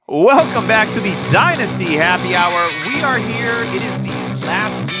Welcome back to the Dynasty Happy Hour. We are here. It is the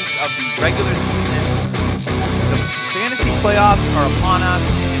last week of the regular season. The fantasy playoffs are upon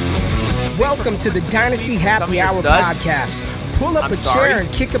us. Welcome to the Dynasty Happy Hour podcast. Pull up a chair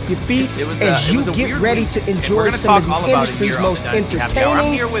and kick up your feet as you get ready to enjoy some of the industry's most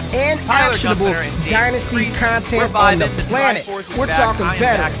entertaining and actionable Dynasty content on the planet. We're talking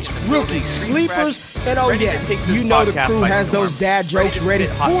veterans, rookies, sleepers, and oh yeah, you know the crew has those dad jokes ready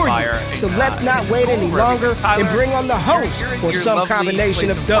for you. So let's not wait any longer and bring on the host or some combination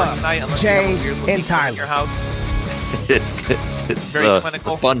of Doug, James, and Tyler. It's very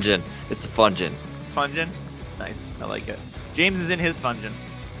clinical. It's a fungin. It's a fungin. Fungin? Nice. I like it. James is in his fungin.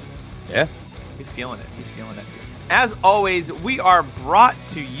 Yeah. He's feeling it. He's feeling it. As always, we are brought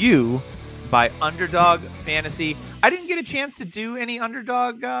to you by Underdog Fantasy. I didn't get a chance to do any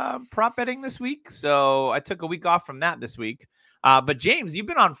Underdog prop betting this week, so I took a week off from that this week. But James, you've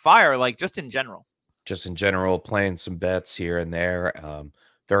been on fire, like just in general. Just in general, playing some bets here and there.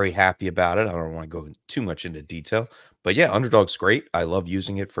 Very happy about it. I don't want to go too much into detail, but yeah, Underdog's great. I love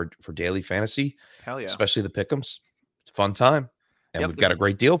using it for daily fantasy. Hell yeah. Especially the pick'ems. It's a fun time. And we've got a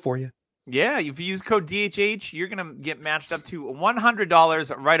great deal for you. Yeah, if you use code DHH, you're going to get matched up to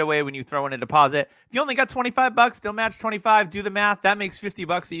 $100 right away when you throw in a deposit. If you only got $25, they'll match 25. Do the math. That makes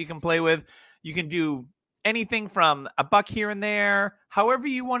 $50 that you can play with. You can do anything from $1 here and there, however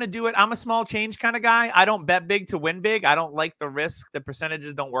you want to do it. I'm a small change kind of guy. I don't bet big to win big. I don't like the risk. The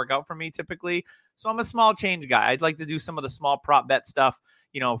percentages don't work out for me typically. So I'm a small change guy. I'd like to do some of the small prop bet stuff,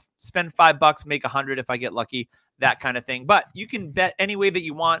 spend $5, make 100 if I get lucky, that kind of thing. But you can bet any way that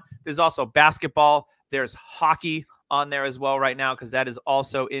you want. There's also basketball. There's hockey on there as well right now because that is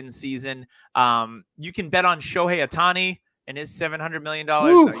also in season. You can bet on Shohei Ohtani and his $700 million. No,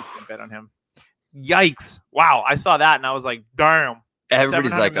 you can bet on him. Yikes. Wow. I saw that and I was like, damn.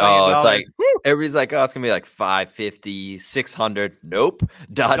 Everybody's like, oh, it's like, everybody's like, oh, it's going to be like 550, 600. Nope.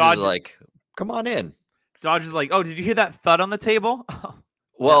 Dodgers are like, come on in. Dodgers like, oh, did you hear that thud on the table?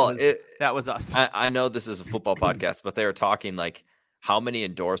 Well, that was us. I know this is a football podcast, but they were talking like how many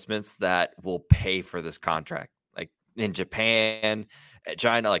endorsements that will pay for this contract, like in Japan,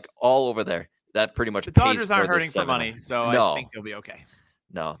 China, like all over there. That pretty much the pays Dodgers aren't for hurting for money, so no. I think they'll be okay.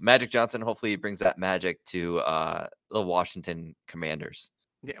 No, Magic Johnson. Hopefully, he brings that magic to the Washington Commanders.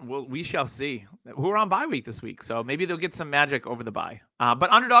 Yeah, well, we shall see. We're on bye week this week, so maybe they'll get some magic over the bye. But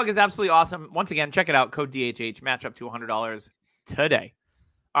Underdog is absolutely awesome. Once again, check it out. Code DHH. Match up to $100 today.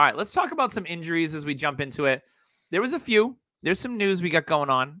 All right, let's talk about some injuries as we jump into it. There was a few. There's some news we got going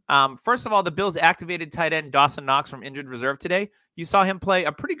on. First of all, the Bills activated tight end Dawson Knox from injured reserve today. You saw him play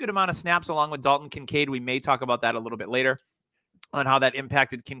a pretty good amount of snaps along with Dalton Kincaid. We may talk about that a little bit later on how that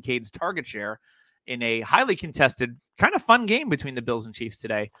impacted Kincaid's target share in a highly contested, kind of fun game between the Bills and Chiefs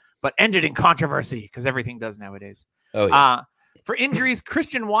today, but ended in controversy because everything does nowadays. Oh, yeah. For injuries,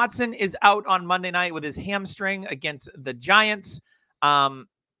 Christian Watson is out on Monday night with his hamstring against the Giants.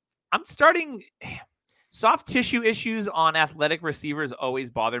 I'm starting soft tissue issues on athletic receivers always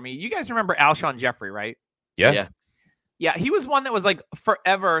bother me. You guys remember Alshon Jeffrey, right? Yeah. Yeah, he was one that was like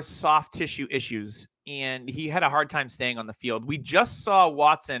forever soft tissue issues, and he had a hard time staying on the field. We just saw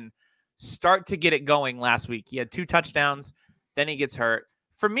Watson start to get it going last week. He had 2 touchdowns, then he gets hurt.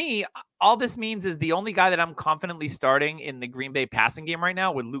 For me, all this means is the only guy that I'm confidently starting in the Green Bay passing game right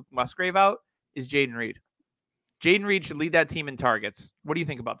now with Luke Musgrave out is Jayden Reed. Jayden Reed should lead that team in targets. What do you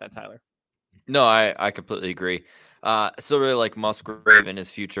think about that, Tyler? No, I completely agree. Still really like Musgrave in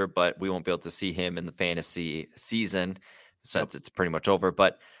his future, but we won't be able to see him in the fantasy season since it's pretty much over.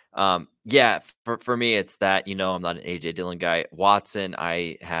 But yeah, for me, it's that, I'm not an AJ Dillon guy. Watson,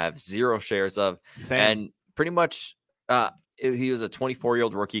 I have 0 shares of. Same. And pretty much he was a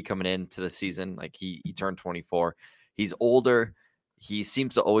 24-year-old rookie coming into the season. Like he turned 24. He's older. He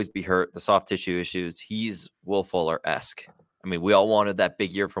seems to always be hurt. The soft tissue issues. He's Will Fuller-esque. I mean, we all wanted that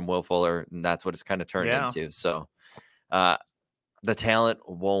big year from Will Fuller, and that's what it's kind of turned into. So the talent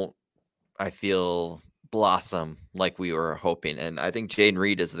won't, I feel, blossom like we were hoping. And I think Jayden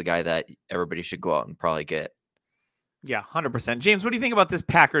Reed is the guy that everybody should go out and probably get. Yeah, 100%. James, what do you think about this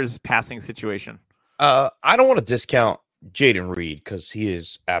Packers passing situation? I don't want to discount Jayden Reed because he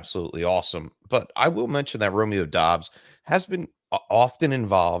is absolutely awesome. But I will mention that Romeo Doubs has been often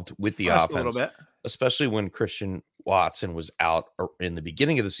involved with the offense, especially when Christian Watson was out in the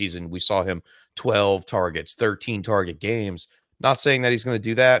beginning of the season. We saw him 12 targets, 13 target games. Not saying that he's going to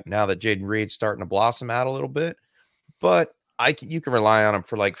do that now that Jayden Reed's starting to blossom out a little bit, but you can rely on him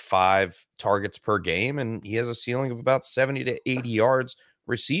for like 5 targets per game, and he has a ceiling of about 70 to 80 yards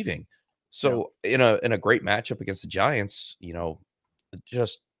receiving. So in a great matchup against the Giants,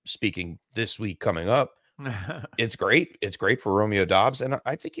 just speaking this week coming up, it's great. It's great for Romeo Doubs, and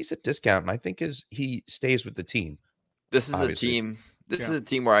I think he's a discount. And I think he stays with the team. This is obviously a team. This is a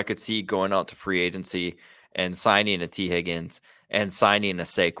team where I could see going out to free agency and signing a T. Higgins and signing a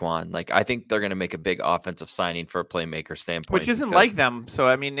Saquon. Like, I think they're going to make a big offensive signing for a playmaker standpoint, which isn't like them. So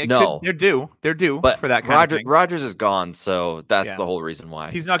I mean, they're due but for that kind of thing. Rodgers is gone, so that's the whole reason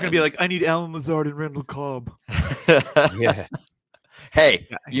why he's not going to be like, I need Allen Lazard and Randall Cobb. Yeah. Hey,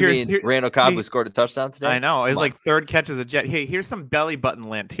 you mean Randall Cobb who scored a touchdown today? I know. It was like third catch as a Jet. Hey, here's some belly button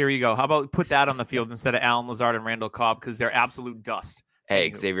lint. Here you go. How about put that on the field instead of Allen Lazard and Randall Cobb, because they're absolute dust.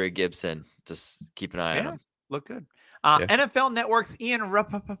 Hey, Xavier Gibson, just keep an eye on him. Look good. NFL Network's Ian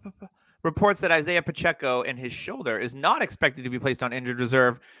reports that Isaiah Pacheco and his shoulder is not expected to be placed on injured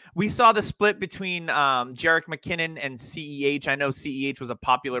reserve. We saw the split between Jerick McKinnon and CEH. I know CEH was a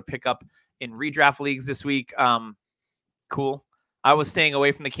popular pickup in redraft leagues this week. Cool. I was staying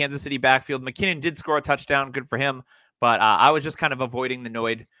away from the Kansas City backfield. McKinnon did score a touchdown. Good for him. But I was just kind of avoiding the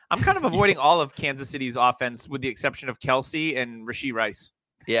Noid. I'm kind of avoiding all of Kansas City's offense with the exception of Kelsey and Rashee Rice.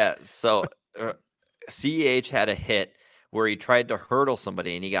 Yeah, so CEH had a hit where he tried to hurdle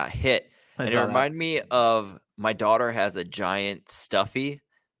somebody and he got hit. And it reminded me of my daughter has a giant stuffy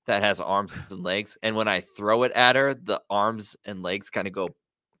that has arms and legs. And when I throw it at her, the arms and legs kind of go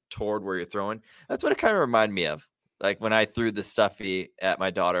toward where you're throwing. That's what it kind of reminded me of. Like when I threw the stuffy at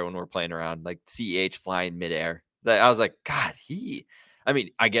my daughter when we're playing around, like CEH flying midair. I was like, God,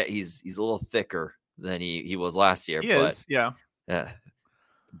 I get he's a little thicker than he was last year.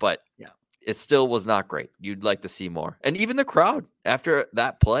 But it still was not great. You'd like to see more. And even the crowd after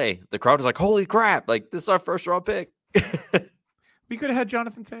that play, the crowd was like, holy crap, like this is our first round pick. We could have had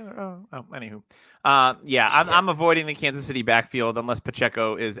Jonathan Taylor. Anywho. I'm avoiding the Kansas City backfield unless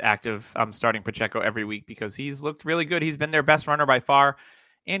Pacheco is active. I'm starting Pacheco every week because he's looked really good. He's been their best runner by far.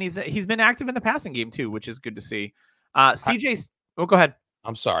 And he's been active in the passing game too, which is good to see. Go ahead.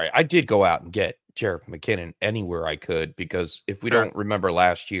 I'm sorry. I did go out and get Jerick McKinnon anywhere I could because if we don't remember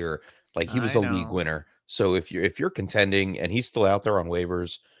last year, like he was a league winner. So if you're contending and he's still out there on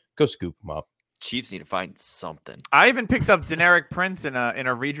waivers, go scoop him up. Chiefs need to find something. I even picked up Deneric Prince in a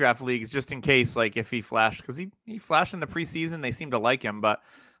redraft leagues just in case, like if he flashed, because he flashed in the preseason. They seem to like him, but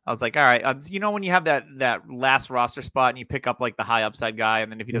I was like, all right, when you have that last roster spot and you pick up like the high upside guy,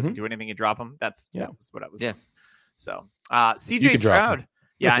 and then if he doesn't do anything, you drop him. That was what I was doing. So CJ Stroud.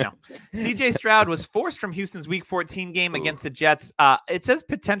 Yeah, I know. CJ Stroud was forced from Houston's Week 14 game against the Jets. It says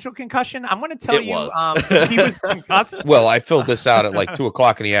potential concussion. I'm going to tell you he was concussed. Well, I filled this out at like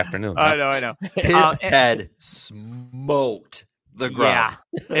 2:00 in the afternoon. I know. His head smoked the ground.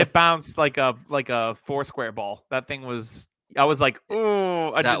 Yeah, it bounced like a four-square ball. That thing was. I was like,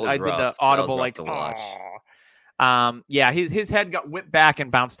 oh, I did the audible like to watch. His head got whipped back and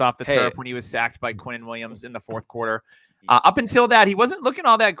bounced off the turf when he was sacked by Quinnen Williams in the fourth quarter. Up until that, he wasn't looking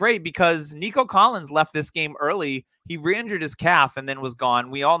all that great because Nico Collins left this game early. He re-injured his calf and then was gone.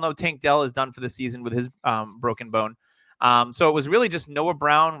 We all know Tank Dell is done for the season with his broken bone. So it was really just Noah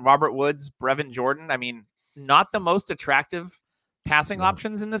Brown, Robert Woods, Brevin Jordan. I mean, not the most attractive passing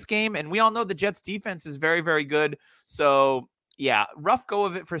options in this game. And we all know the Jets defense is very, very good. So yeah, rough go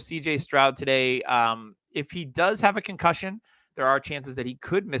of it for CJ Stroud today. If he does have a concussion, there are chances that he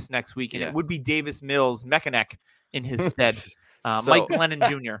could miss next week. And it would be Davis Mills, Mechanic in his stead. Mike Glennon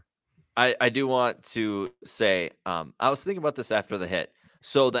Jr. I do want to say, I was thinking about this after the hit.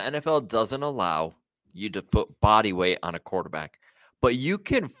 So the NFL doesn't allow you to put body weight on a quarterback, but you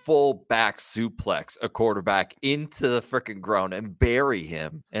can full back suplex a quarterback into the freaking ground and bury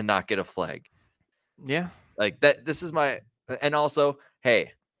him and not get a flag. Yeah. Like that. This is and also,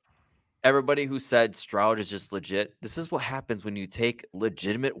 hey, everybody who said Stroud is just legit. This is what happens when you take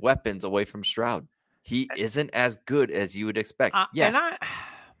legitimate weapons away from Stroud. He isn't as good as you would expect.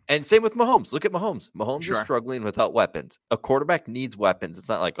 And same with Mahomes. Look at Mahomes. Mahomes is struggling without weapons. A quarterback needs weapons. It's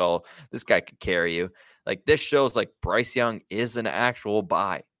not like, oh, this guy could carry you. Like this shows like Bryce Young is an actual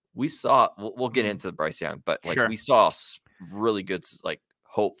buy. We saw, we'll get into the Bryce Young, but like we saw really good, like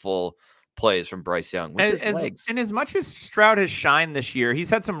hopeful plays from Bryce Young with his legs. And as much as Stroud has shined this year, he's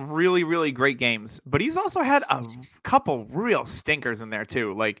had some really, really great games, but he's also had a couple real stinkers in there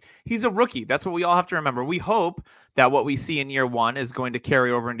too. Like he's a rookie. That's what we all have to remember. We hope that what we see in year one is going to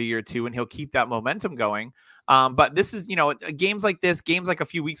carry over into year two and he'll keep that momentum going. But this is, games like this, games like a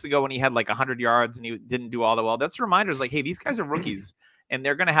few weeks ago when he had like 100 yards and he didn't do all that well. That's reminders like, hey, these guys are rookies and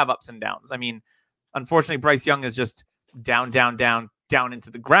they're going to have ups and downs. I mean, unfortunately, Bryce Young is just down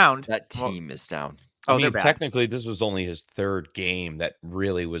into the ground. That team is down. I mean, technically, this was only his third game that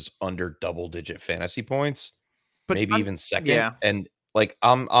really was under double-digit fantasy points, but maybe even second. Yeah. And like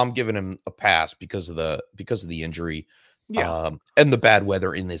I'm giving him a pass because of the injury, and the bad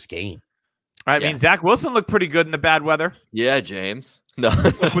weather in this game. I mean, Zach Wilson looked pretty good in the bad weather. Yeah, James. No,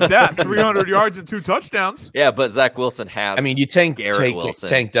 what's up with that? 300 yards and 2 touchdowns. Yeah, but Zach Wilson has. I mean, you Tank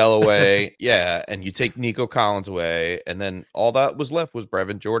Dell away, and you take Nico Collins away, and then all that was left was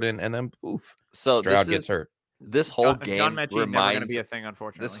Brevin Jordan, and then poof. So Stroud gets hurt. This whole game John Mechie never going to be a thing,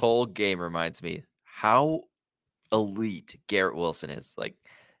 unfortunately. This whole game reminds me how elite Garrett Wilson is. Like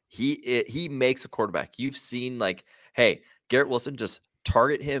he makes a quarterback. You've seen like, hey, Garrett Wilson, just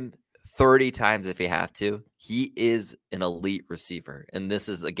target him 30 times if you have to. He is an elite receiver, and this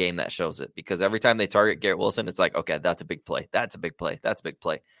is a game that shows it, because every time they target Garrett Wilson, it's like, okay, that's a big play. That's a big play. That's a big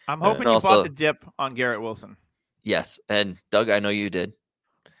play. I'm hoping you bought the dip on Garrett Wilson. Yes, and Doug, I know you did.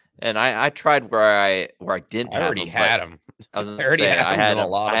 And I tried where I didn't. I already had him. I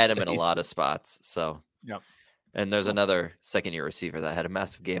had him in a lot of spots. So yep. And there's another second-year receiver that had a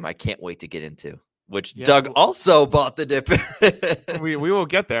massive game. I can't wait to get into. Which Doug also bought the dip. we will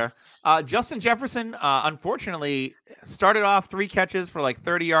get there. Justin Jefferson, unfortunately, started off 3 catches for like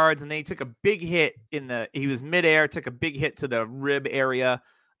 30 yards, and then he took a big hit he was midair, took a big hit to the rib area,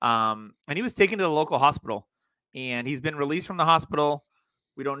 and he was taken to the local hospital, and he's been released from the hospital.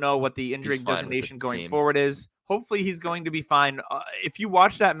 We don't know what the injury designation going forward is. Hopefully he's going to be fine. If you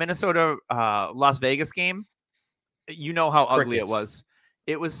watch that Minnesota Las Vegas game, you know how ugly it was.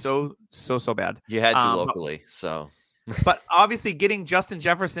 It was so bad. You had to locally, so. But obviously getting Justin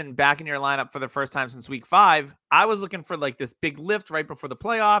Jefferson back in your lineup for the first time since week 5, I was looking for like this big lift right before the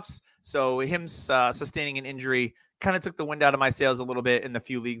playoffs. So him sustaining an injury kind of took the wind out of my sails a little bit in the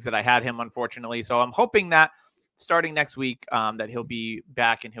few leagues that I had him, unfortunately. So I'm hoping that starting next week that he'll be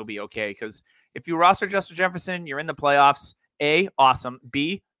back and he'll be okay. Because if you roster Justin Jefferson, you're in the playoffs. A, awesome.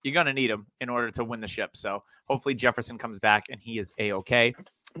 B, you're going to need him in order to win the ship. So hopefully Jefferson comes back and he is A-okay.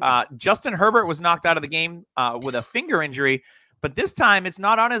 Justin Herbert was knocked out of the game with a finger injury, but this time it's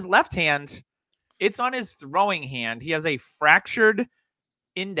not on his left hand. It's on his throwing hand. He has a fractured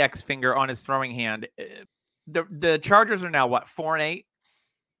index finger on his throwing hand. The Chargers are now, 4-8?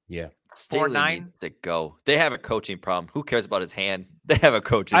 Yeah. 4-9 needs to go. They have a coaching problem. Who cares about his hand? They have a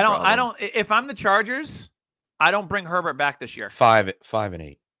coaching problem. If I'm the Chargers, I don't bring Herbert back this year. 5-8.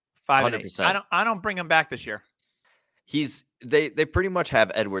 5-8. I don't bring him back this year. They pretty much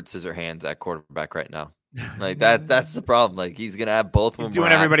have Edward Scissorhands at quarterback right now. Like that's the problem. Like he's gonna have both of them. He's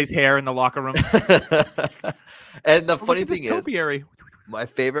doing everybody's hair in the locker room. And the funny thing is, my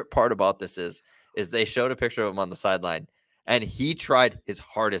favorite part about this is they showed a picture of him on the sideline, and he tried his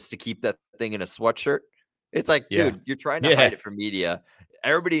hardest to keep that thing in a sweatshirt. It's like, dude, you're trying to hide it from media.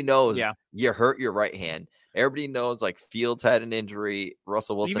 Everybody knows you hurt your right hand. Everybody knows like Fields had an injury.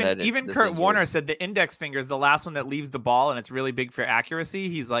 Russell Wilson had even Kurt injury. Warner said the index finger is the last one that leaves the ball, and it's really big for accuracy.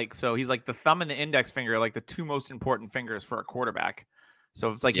 He's like the thumb and the index finger are like the 2 most important fingers for a quarterback.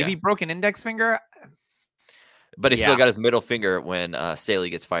 So it's like if he broke an index finger, but he still got his middle finger when Staley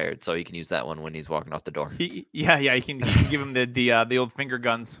gets fired, so he can use that one when he's walking out the door. He can give him the old finger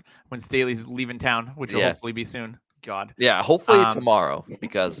guns when Staley's leaving town, which will hopefully be soon. God. Yeah, hopefully tomorrow,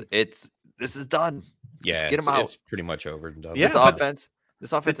 because this is done. Yeah, get him out. It's pretty much over and done. Yeah,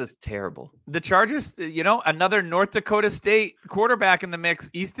 this offense is terrible. The Chargers, another North Dakota State quarterback in the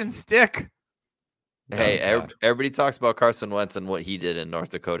mix, Easton Stick. Hey, everybody talks about Carson Wentz and what he did in North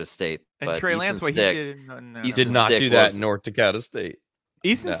Dakota State. And Trey Lance, what he did. He did not do that in North Dakota State.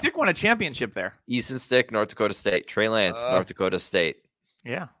 Easton Stick won a championship there. Easton Stick, North Dakota State. Trey Lance, North Dakota State.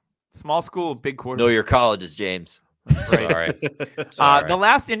 Yeah. Small school, big quarterback. Know your colleges, James. That's great. The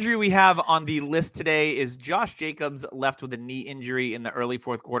last injury we have on the list today is Josh Jacobs left with a knee injury in the early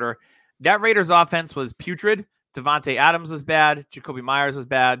 4th quarter. That Raiders offense was putrid. Devontae Adams was bad. Jacoby Myers was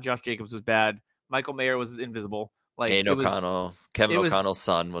bad. Josh Jacobs was bad. Michael Mayer was invisible. Kevin O'Connell's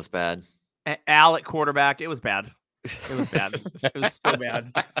son was bad. Al at quarterback. It was bad. It was bad. It was so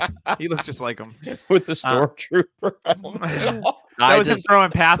bad. He looks just like him. With the stormtrooper. That was him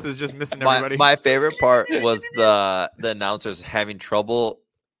throwing passes, just missing everybody. My favorite part was the announcers having trouble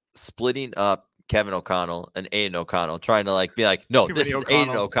splitting up Kevin O'Connell and Aiden O'Connell, trying to be like, no, this is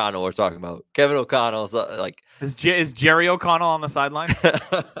Aiden O'Connell we're talking about. Kevin O'Connell's like... Is Jerry O'Connell on the sideline?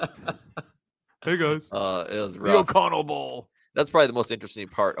 Hey, guys. It was rough. The O'Connell Bowl. That's probably the most interesting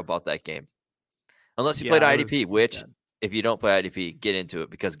part about that game. Unless you played IDP, which, if you don't play IDP, get into it,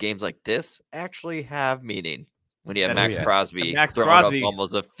 because games like this actually have meaning. When you have Max Crosby throwing up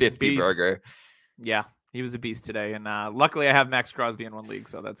almost a 50 burger. Yeah, he was a beast today. And luckily I have Max Crosby in one league,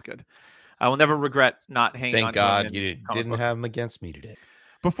 so that's good. I will never regret not hanging on. Thank God you didn't have him against me today.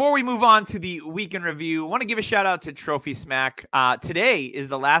 Before we move on to the weekend review, I want to give a shout out to Trophy Smack. Today is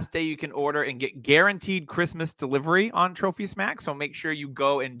the last day you can order and get guaranteed Christmas delivery on Trophy Smack. So make sure you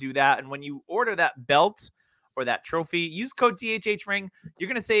go and do that. And when you order that belt or that trophy, use code DHHRing. You're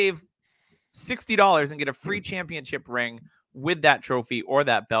going to save $60 and get a free championship ring with that trophy or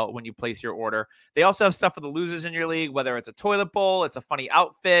that belt when you place your order. They also have stuff for the losers in your league, whether it's a toilet bowl, it's a funny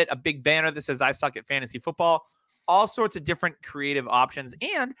outfit, a big banner that says I suck at fantasy football. All sorts of different creative options,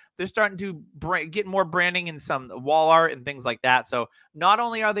 and they're starting to get more branding and some wall art and things like that. So not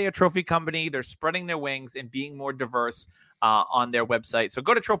only are they a trophy company, they're spreading their wings and being more diverse on their website. So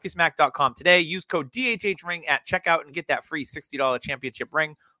go to TrophySmack.com today. Use code DHHRing at checkout and get that free $60 championship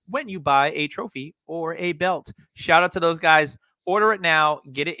ring when you buy a trophy or a belt. Shout out to those guys. Order it now.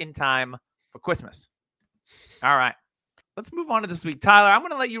 Get it in time for Christmas. All right. Let's move on to this week. Tyler, I'm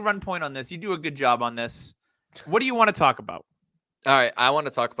going to let you run point on this. You do a good job on this. What do you want to talk about? All right, I want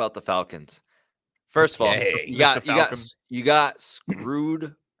to talk about the Falcons. First of all, you got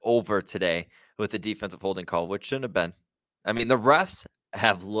screwed over today with the defensive holding call, which shouldn't have been. I mean, the refs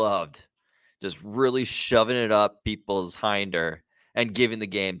have loved just really shoving it up people's hinder and giving the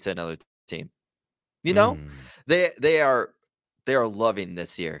game to another team. You know, they are loving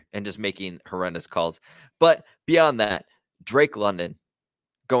this year and just making horrendous calls. But beyond that, Drake London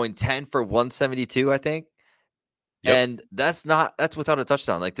going 10 for 172, I think. Yep. And that's without a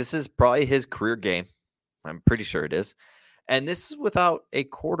touchdown. Like, this is probably his career game. I'm pretty sure it is. And this is without a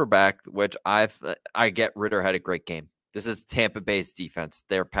quarterback, which I get Ritter had a great game. This is Tampa Bay's defense.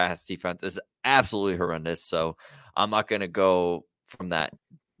 Their pass defense is absolutely horrendous. So I'm not going to go from that.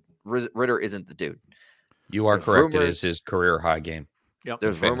 Ritter isn't the dude. You are correct. It is his career high game. Yep.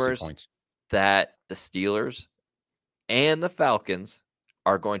 There's rumors that the Steelers and the Falcons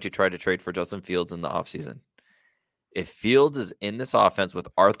are going to try to trade for Justin Fields in the offseason. If Fields is in this offense with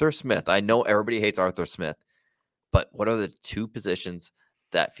Arthur Smith, I know everybody hates Arthur Smith, but what are the two positions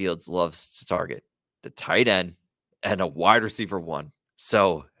that Fields loves to target? The tight end and a wide receiver one.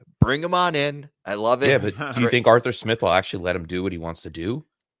 So bring him on in. I love it. Yeah, but do you think Arthur Smith will actually let him do what he wants to do?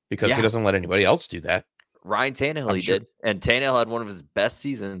 Because he doesn't let anybody else do that. Ryan Tannehill did. And Tannehill had one of his best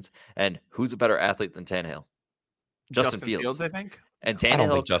seasons. And who's a better athlete than Tannehill? Justin Fields, I think. And Tannehill. I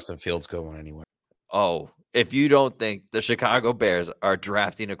don't think Justin Fields going anywhere. Oh, if you don't think the Chicago Bears are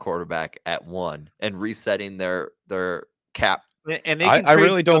drafting a quarterback at 1 and resetting their cap, and I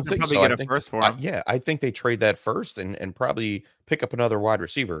really don't think so. Get a first for him. I think they trade that first and probably pick up another wide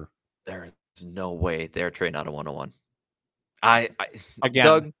receiver. There's no way they're trading out a 101. Again,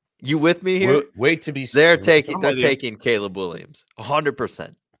 Doug, you with me here? Wait to be. They're taking Caleb Williams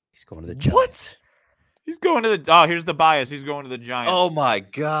 100%. He's going to the Giants. What? He's going to the. Oh, here's the bias. He's going to the Giants. Oh my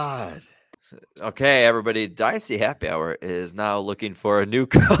God. Okay, everybody. Dynasty Happy Hour is now looking for a new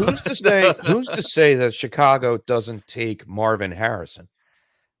coach. Who's to say that Chicago doesn't take Marvin Harrison?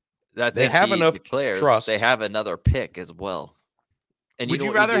 They have enough players. Trust. They have another pick as well. And would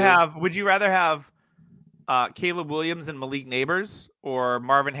you rather have Caleb Williams and Malik Neighbors, or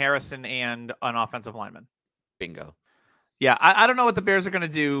Marvin Harrison and an offensive lineman? Bingo. Yeah, I don't know what the Bears are going to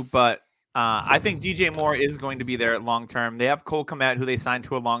do, but I think DJ Moore is going to be there long term. They have Cole Kmet, who they signed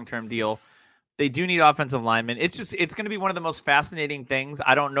to a long-term deal. They do need offensive linemen. It's going to be one of the most fascinating things.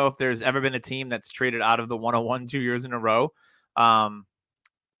 I don't know if there's ever been a team that's traded out of the 101 2 years in a row.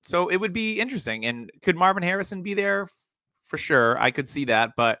 So it would be interesting. And could Marvin Harrison be there? For sure. I could see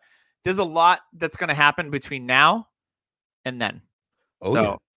that. But there's a lot that's going to happen between now and then.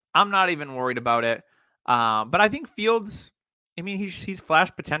 I'm not even worried about it. But I think Fields, I mean, he's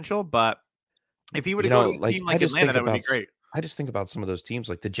flash potential. But if he were to go to a team like Atlanta, that would be great. I just think about some of those teams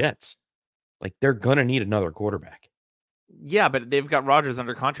like the Jets. Like, they're going to need another quarterback. Yeah, but they've got Rodgers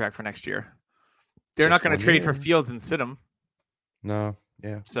under contract for next year. They're not going to trade for Fields and sit him. No,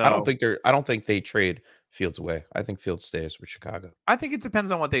 yeah. So I don't think they trade Fields away. I think Fields stays with Chicago. I think it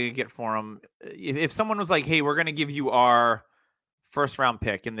depends on what they get for him. If someone was like, "Hey, we're going to give you our first round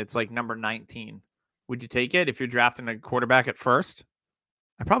pick," and it's like number 19, would you take it if you're drafting a quarterback at first?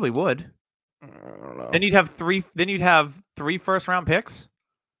 I probably would. I don't know. Then you'd have three first round picks.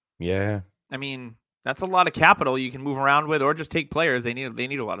 Yeah. I mean, that's a lot of capital you can move around with, or just take players. They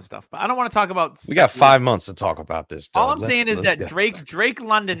need a lot of stuff. But I don't want to talk about. We got 5 months to talk about this. Doug. All I'm saying is that Drake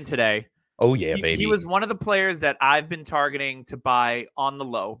London today. Oh yeah, baby. He was one of the players that I've been targeting to buy on the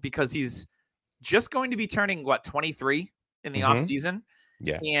low because he's just going to be turning 23 in the offseason.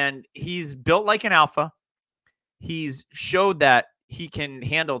 Yeah, and he's built like an alpha. He's showed that he can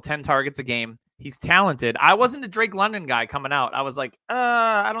handle 10 targets a game. He's talented. I wasn't a Drake London guy coming out. I was like,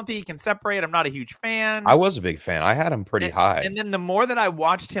 I don't think he can separate. I'm not a huge fan. I was a big fan. I had him pretty high. And then the more that I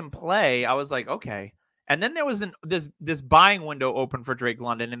watched him play, I was like, okay. And then there was this buying window open for Drake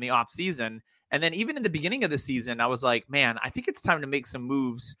London in the off season. And then even in the beginning of the season, I was like, man, I think it's time to make some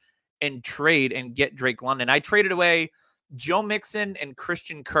moves and trade and get Drake London. I traded away Joe Mixon and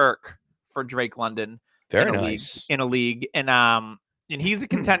Christian Kirk for Drake London. Very nice. In a league. And he's a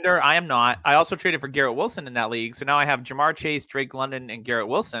contender. I am not. I also traded for Garrett Wilson in that league. So now I have Jamar Chase, Drake London, and Garrett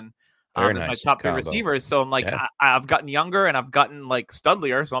Wilson as my top three receivers. So I'm like, I've gotten younger and I've gotten like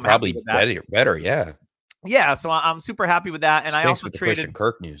studlier. So I'm probably happy with that. Better, yeah. Yeah, so I'm super happy with that. And I also traded the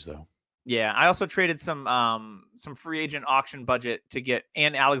Kirk news though. Yeah, I also traded some free agent auction budget to get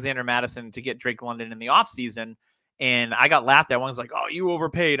and Alexander Madison to get Drake London in the offseason. And I got laughed at. One was like, "Oh, you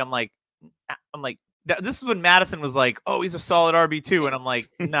overpaid." I'm like, this is when Madison was like, "Oh, he's a solid RB2," and I'm like,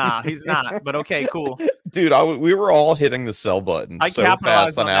 "Nah, he's not." But okay, cool, dude. we were all hitting the sell button so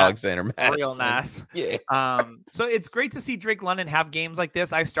fast on Alexander Madison. Real nice, yeah. So it's great to see Drake London have games like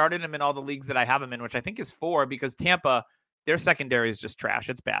this. I started him in all the leagues that I have him in, which I think is 4, because Tampa, their secondary is just trash.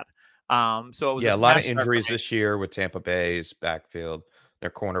 It's bad. So it was a lot of injuries this year with Tampa Bay's backfield. Their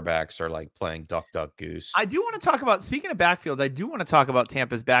cornerbacks are like playing duck, goose. I do want to talk about, speaking of backfield, I do want to talk about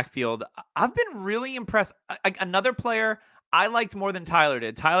Tampa's backfield. I've been really impressed. Another player I liked more than Tyler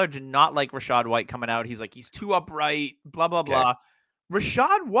did. Tyler did not like Rachaad White coming out. He's like, he's too upright, blah, blah, blah.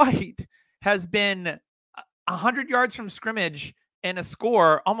 Rachaad White has been 100 yards from scrimmage and a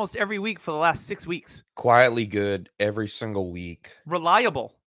score almost every week for the last 6 weeks. Quietly good every single week.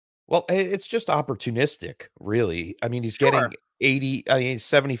 Reliable. Well, it's just opportunistic, really. I mean, he's getting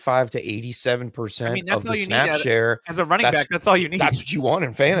 75 to 87% of the snap share. As a running back, that's all you need. That's what you want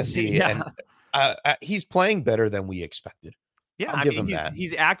in fantasy. Yeah. And he's playing better than we expected. Yeah, I mean,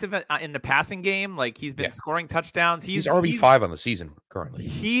 he's active in the passing game. Like, he's been scoring touchdowns. He's RB5 on the season currently.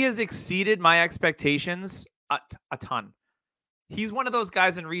 He has exceeded my expectations a ton. He's one of those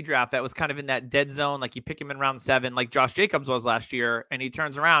guys in redraft that was kind of in that dead zone. Like, you pick him in round 7, like Josh Jacobs was last year, and he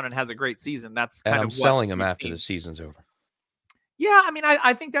turns around and has a great season. That's kind of I'm selling him after the season's over. Yeah, I mean,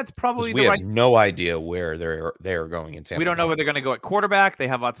 I think that's probably we have no idea where they're going in Tampa. We don't know where they're going to go at quarterback. They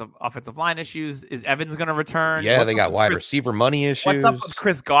have lots of offensive line issues. Is Evans going to return? Yeah, they got wide receiver money issues. What's up with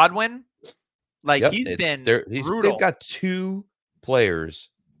Chris Godwin? Like, he's been brutal. They've got 2 players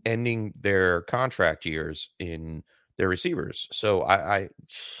ending their contract years in their receivers. So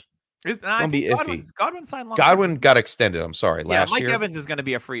it's going to be iffy. Godwin signed long. Godwin got extended. I'm sorry. Last year. Mike Evans is going to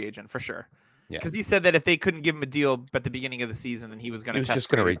be a free agent for sure. Because he said that if they couldn't give him a deal at the beginning of the season, then he was going to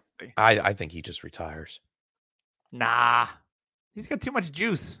test. I think he just retires. Nah, he's got too much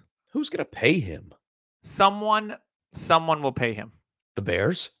juice. Who's going to pay him? Someone will pay him. The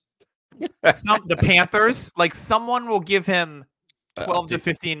Bears? The Panthers? Like, someone will give him $12 to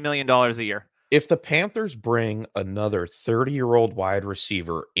 $15 million a year. If the Panthers bring another 30-year-old wide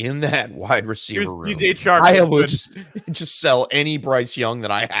receiver in that wide receiver room, DJ Chark, I will just sell any Bryce Young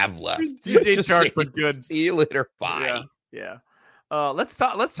that I have left. DJ Chark for good. See you later. Bye. Yeah. Let's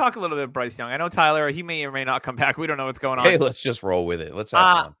talk a little bit of Bryce Young. I know Tyler, he may or may not come back. We don't know what's going on. Hey, let's just roll with it. Let's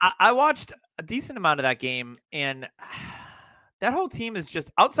have fun. I watched a decent amount of that game, and that whole team is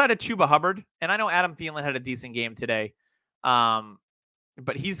just outside of Chuba Hubbard. And I know Adam Thielen had a decent game today.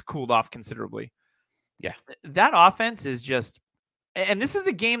 But he's cooled off considerably. Yeah. That offense is just, and this is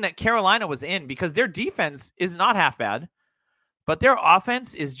a game that Carolina was in because their defense is not half bad, but their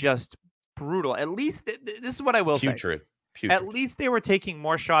offense is just brutal. At least this is what I will say. Putrid. At least they were taking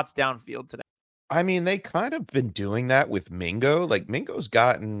more shots downfield today. I mean, they kind of been doing that with Mingo. Like, Mingo's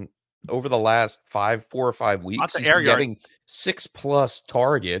gotten over the last 4 or 5 weeks, he's getting 6+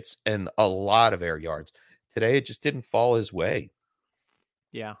 targets and a lot of air yards. Today, it just didn't fall his way.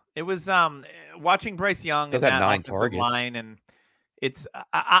 Yeah, it was watching Bryce Young and that that 9 targets line, and it's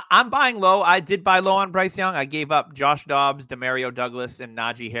I'm buying low. I did buy low on Bryce Young. I gave up Josh Dobbs, Demario Douglas, and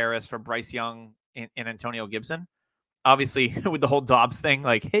Najee Harris for Bryce Young and Antonio Gibson. Obviously, with the whole Dobbs thing,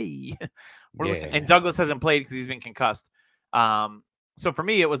 like, hey, and Douglas hasn't played because he's been concussed. So for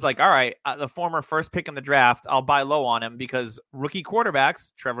me, it was like, all right, the former first pick in the draft, I'll buy low on him because rookie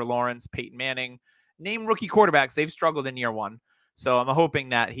quarterbacks, Trevor Lawrence, Peyton Manning, name rookie quarterbacks, they've struggled in year 1. So I'm hoping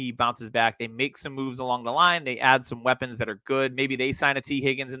that he bounces back. They make some moves along the line. They add some weapons that are good. Maybe they sign a T.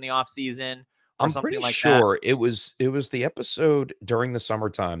 Higgins in the offseason. I'm pretty sure it was the episode during the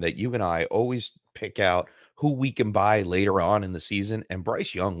summertime that you and I always pick out who we can buy later on in the season. And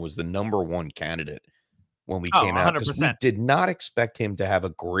Bryce Young was the number 1 candidate when we came out. 100%. We did not expect him to have a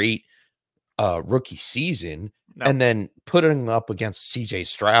great rookie season. No. And then putting him up against CJ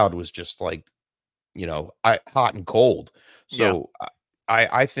Stroud was just like hot and cold. So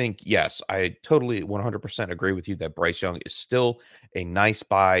I think, yes, I totally 100% agree with you that Bryce Young is still a nice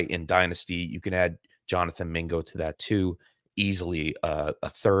buy in Dynasty. You can add Jonathan Mingo to that too. Easily a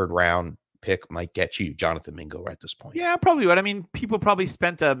third round pick might get you Jonathan Mingo at this point. Yeah, probably would. I mean, people probably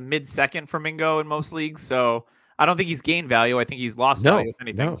spent a mid-second for Mingo in most leagues, so I don't think he's gained value. I think he's lost value, if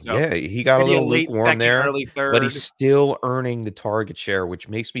anything. No, so yeah, he got a little lukewarm there, early third. But he's still earning the target share, which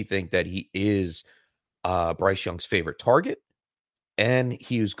makes me think that he is Bryce Young's favorite target. And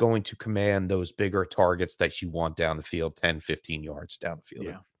he was going to command those bigger targets that you want down the field, 10, 15 yards down the field.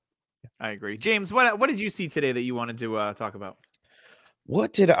 Yeah, I agree. James, what did you see today that you wanted to talk about?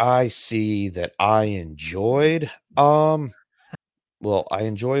 What did I see that I enjoyed? Well, I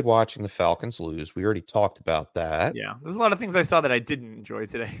enjoyed watching the Falcons lose. We already talked about that. Yeah, there's a lot of things I saw that I didn't enjoy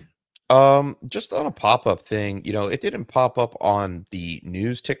today. Just on a pop-up thing, it didn't pop up on the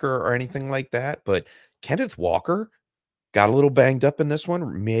news ticker or anything like that, but Kenneth Walker got a little banged up in this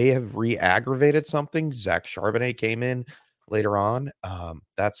one, may have re-aggravated something. Zach Charbonnet came in later on.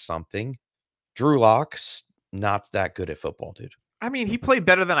 That's something. Drew Lock's not that good at football, dude. I mean, he played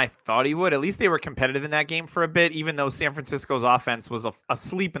better than I thought he would. At least they were competitive in that game for a bit, even though San Francisco's offense was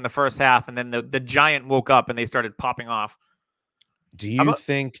asleep in the first half, and then the Giant woke up and they started popping off. Do you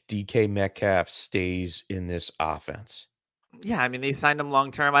think DK Metcalf stays in this offense? Yeah, I mean, they signed him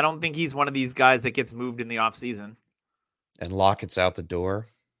long-term. I don't think he's one of these guys that gets moved in the offseason. And Lockett's out the door.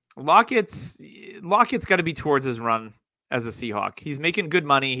 Lockett's got to be towards his run as a Seahawk. He's making good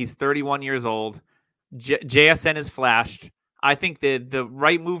money. He's 31 years old. JSN is flashed. I think the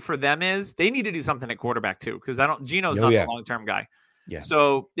right move for them is they need to do something at quarterback too, because Geno's not the long-term guy. Yeah.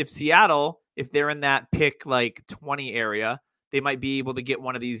 So if Seattle, if they're in that pick like 20 area, they might be able to get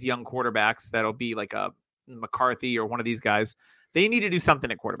one of these young quarterbacks that'll be like a McCarthy or one of these guys. They need to do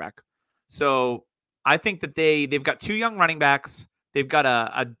something at quarterback. So I think that they've got two young running backs. They've got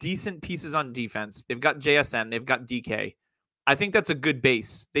a decent pieces on defense. They've got JSN. They've got DK. I think that's a good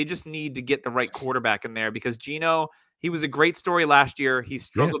base. They just need to get the right quarterback in there because Geno, he was a great story last year. He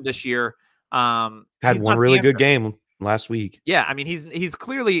struggled this year. Had one really good game last week. Yeah, I mean, he's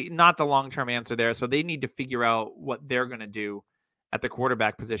clearly not the long-term answer there, so they need to figure out what they're going to do at the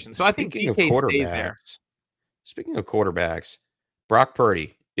quarterback position. So I think DK stays there. Speaking of quarterbacks, Brock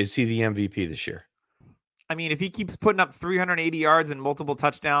Purdy, is he the MVP this year? I mean, if he keeps putting up 380 yards and multiple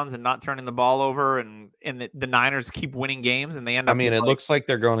touchdowns and not turning the ball over and the Niners keep winning games and they end up... I mean, it looks like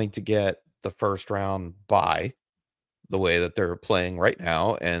they're going to get the first round bye the way that they're playing right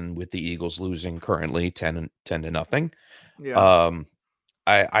now. And with the Eagles losing currently 10-0. Yeah.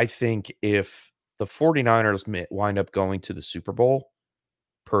 I think if the 49ers wind up going to the Super Bowl,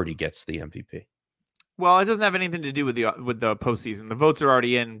 Purdy gets the MVP. Well, it doesn't have anything to do with the postseason. The votes are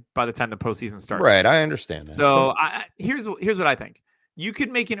already in by the time the postseason starts. Right, I understand that. So here's what I think. You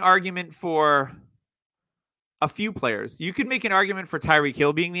could make an argument for a few players. You could make an argument for Tyreek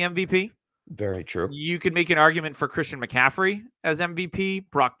Hill being the MVP. Very true. You could make an argument for Christian McCaffrey as MVP,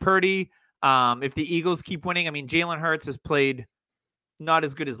 Brock Purdy. If the Eagles keep winning, I mean, Jalen Hurts has played not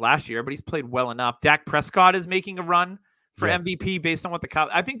as good as last year, but he's played well enough. Dak Prescott is making a run for MVP based on what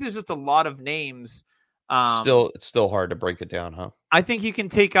I think there's just a lot of names. It's still hard to break it down, huh? I think you can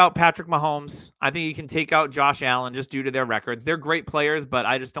take out Patrick Mahomes. I think you can take out Josh Allen just due to their records. They're great players, but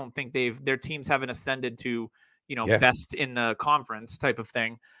I just don't think their teams haven't ascended to, best in the conference type of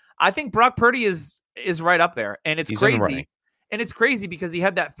thing. I think Brock Purdy is right up there, and he's crazy. And it's crazy because he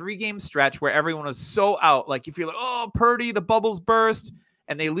had that 3-game stretch where everyone was so out. Like you feel like, oh, Purdy, the bubbles burst,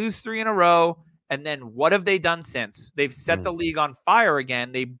 and they lose 3 in a row. And then what have they done since? They've set the league on fire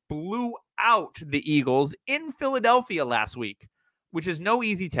again. They blew out the Eagles in Philadelphia last week, which is no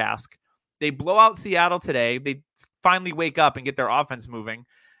easy task. They blow out Seattle today. They finally wake up and get their offense moving.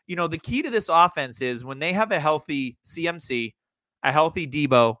 The key to this offense is when they have a healthy CMC, a healthy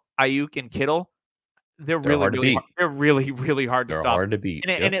Debo, Ayuk, and Kittle, they're really hard to stop. They're hard to beat.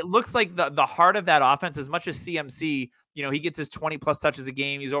 And it looks like the heart of that offense, as much as CMC, he gets his 20-plus touches a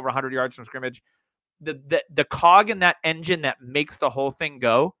game. He's over 100 yards from scrimmage. The cog in that engine that makes the whole thing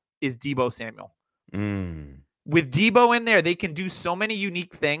go is Deebo Samuel. With Deebo in there, they can do so many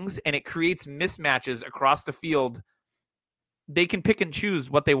unique things, and it creates mismatches across the field. They can pick and choose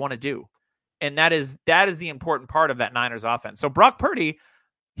what they want to do, and that is the important part of that Niners offense. So Brock Purdy,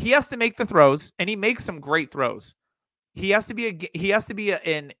 he has to make the throws, and he makes some great throws. He has to be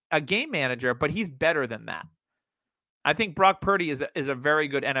a game manager, but he's better than that. I think Brock Purdy is a very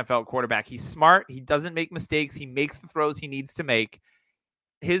good NFL quarterback. He's smart. He doesn't make mistakes. He makes the throws he needs to make.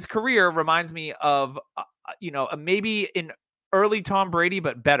 His career reminds me of, maybe an early Tom Brady,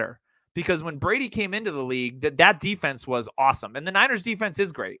 but better, because when Brady came into the league, that defense was awesome. And the Niners defense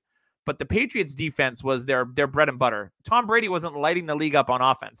is great, but the Patriots defense was their bread and butter. Tom Brady wasn't lighting the league up on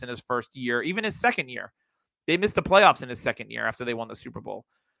offense in his first year, even his second year. They missed the playoffs in his second year after they won the Super Bowl.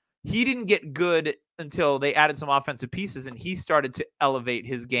 He didn't get good until they added some offensive pieces, and he started to elevate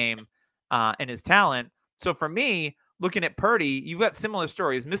his game and his talent. So for me, looking at Purdy, you've got similar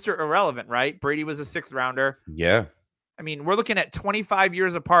stories. Mr. Irrelevant, right? Brady was a 6th rounder. Yeah. I mean, we're looking at 25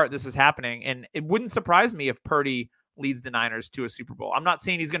 years apart. This is happening, and it wouldn't surprise me if Purdy leads the Niners to a Super Bowl. I'm not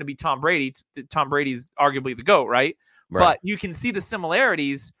saying he's going to be Tom Brady. Tom Brady's arguably the GOAT, right? But you can see the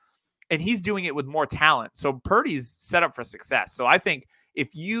similarities, and he's doing it with more talent. So Purdy's set up for success. So I think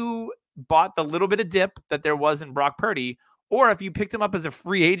if you bought the little bit of dip that there was in Brock Purdy, or if you picked him up as a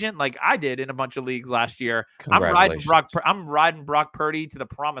free agent like I did in a bunch of leagues last year, I'm riding Brock Purdy to the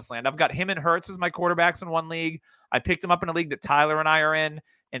promised land. I've got him and Hurts as my quarterbacks in one league. I picked him up in a league that Tyler and I are in,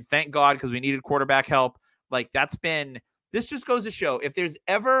 and thank God, because we needed quarterback help. Like, this just goes to show, if there's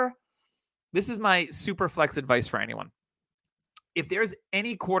ever, this is my super flex advice for anyone. If there's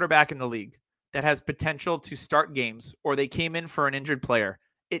any quarterback in the league that has potential to start games, or they came in for an injured player,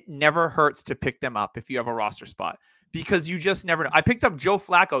 it never hurts to pick them up if you have a roster spot, because you just never know. I picked up Joe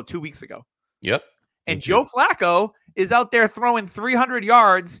Flacco 2 weeks ago. Yep. And Joe Flacco is out there throwing 300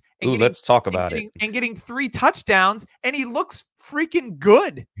 yards. And let's talk about it. And getting 3 touchdowns, and he looks freaking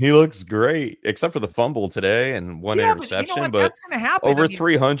good. He looks great, except for the fumble today and one interception. But that's going to happen. Over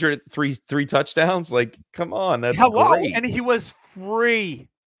 300, three touchdowns. Like, come on, that's great. And he was free.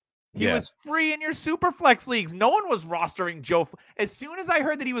 He was free in your super flex leagues. No one was rostering Joe. As soon as I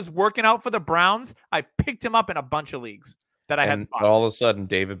heard that he was working out for the Browns, I picked him up in a bunch of leagues that I had spots. All of a sudden,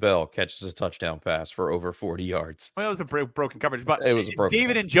 David Bell catches a touchdown pass for over 40 yards. Well, it was a broken coverage, but it was a broken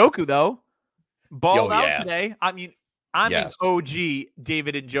David Njoku, though, balled out today. I mean, I'm an OG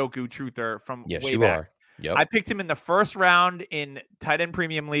David Njoku truther from way back. Are. Yep. I picked him in the first round in tight end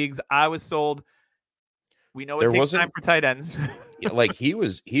premium leagues. I was sold. We know it takes time for tight ends. Like he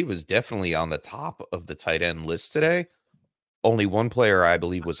was definitely on the top of the tight end list today. Only one player I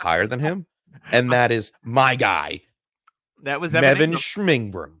believe was higher than him, and that is my guy. That was Evan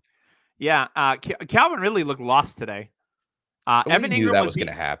Schmingbrum. Yeah, Calvin Ridley looked lost today. Evan Ingram was going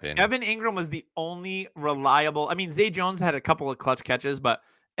to happen. Evan Ingram was the only reliable. I mean, Zay Jones had a couple of clutch catches, but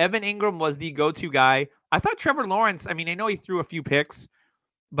Evan Ingram was the go-to guy. I thought Trevor Lawrence. I mean, I know he threw a few picks,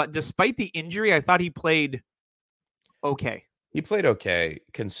 but despite the injury, I thought he played okay. He played okay,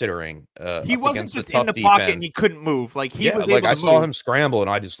 considering he wasn't just in the pocket and he couldn't move. Like he was able to I saw him scramble and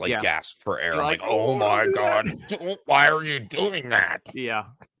I just gasped for air. I'm like, oh my God, why are you doing that? Yeah.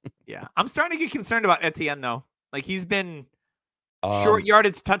 I'm starting to get concerned about Etienne though. Like he's been short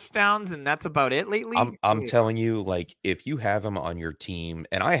yardage touchdowns, and that's about it lately. I'm telling you, like if you have him on your team,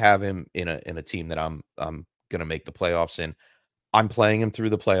 and I have him in a team that I'm gonna make the playoffs in. I'm playing him through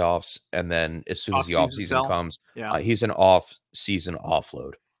the playoffs, and then as soon as the offseason comes, he's an off-season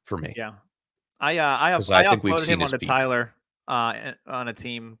offload for me. Yeah, I offloaded him onto Tyler on a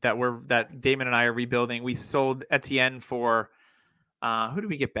team that Damon and I are rebuilding. We sold Etienne for who did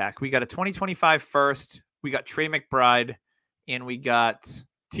we get back? We got a 2025 first. We got Trey McBride, and we got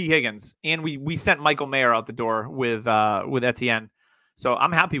T. Higgins, and we sent Michael Mayer out the door with Etienne. So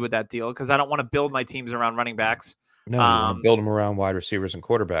I'm happy with that deal because I don't want to build my teams around running backs. No, you want to build them around wide receivers and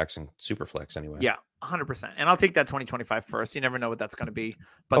quarterbacks and super flex anyway. Yeah, 100%. And I'll take that 2025 first. You never know what that's going to be.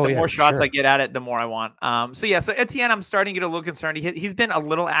 But the more shots I get at it, the more I want. So Etienne, I'm starting to get a little concerned. He's been a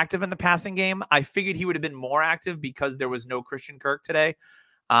little active in the passing game. I figured he would have been more active because there was no Christian Kirk today.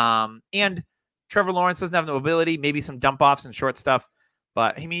 And Trevor Lawrence doesn't have the mobility, maybe some dump offs and short stuff.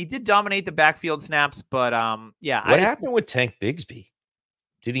 But I mean, he did dominate the backfield snaps. But what happened with Tank Bigsby?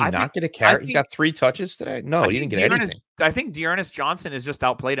 Did he not get a carry? He got 3 touches today? No, he didn't get anything. I think Dearness Johnson has just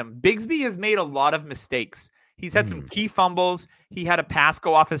outplayed him. Bigsby has made a lot of mistakes. He's had some key fumbles. He had a pass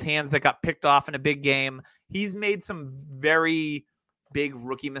go off his hands that got picked off in a big game. He's made some very big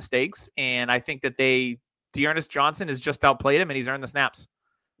rookie mistakes. And I think that Dearness Johnson has just outplayed him, and he's earned the snaps.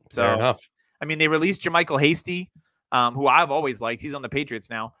 So, fair enough. I mean, they released JaMychal Hasty, who I've always liked. He's on the Patriots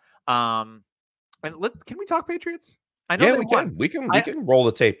now. And can we talk Patriots? I know we can. We can roll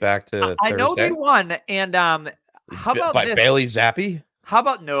the tape back to Thursday. I know they won, and how about by Bailey Zappi? How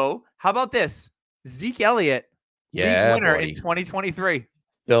about this? Zeke Elliott, league winner in 2023.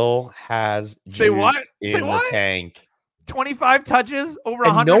 Still has juice in the tank. 25 touches, over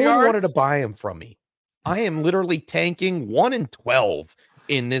 100 yards. No one wanted to buy him from me. I am literally tanking 1-12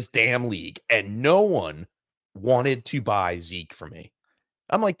 in this damn league, and no one wanted to buy Zeke from me.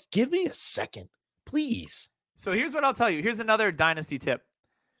 I'm like, give me a second, please. So here's what I'll tell you. Here's another dynasty tip.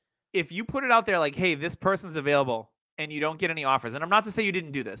 if you put it out there like, hey, this person's available and you don't get any offers, and I'm not to say you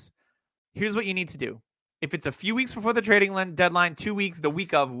didn't do this, here's what you need to do. If it's a few weeks before the trading deadline, 2 weeks, the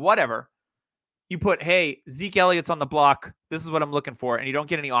week of, whatever, you put, hey, Zeke Elliott's on the block. This is what I'm looking for. And you don't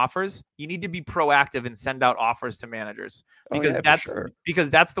get any offers. You need to be proactive and send out offers to managers because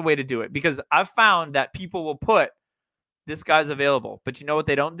that's the way to do it. Because I've found that people will put, this guy's available, but you know what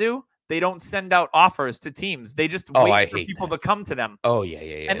they don't do? They don't send out offers to teams. They just wait for people to come to them. Oh,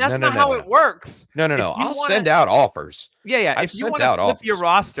 yeah. And that's not how it works. No. I'll send out offers. Yeah. If you want to flip your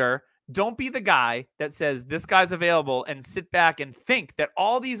roster, don't be the guy that says this guy's available and sit back and think that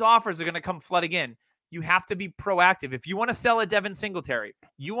all these offers are going to come flooding in. You have to be proactive. If you want to sell a Devin Singletary,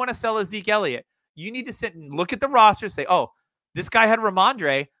 you want to sell a Zeke Elliott, you need to sit and look at the roster, say, oh, this guy had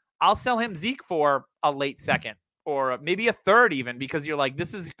Ramondre. I'll sell him Zeke for a late second or maybe a third even, because you're like,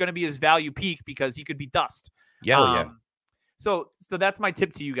 this is going to be his value peak because he could be dust. Yeah. So that's my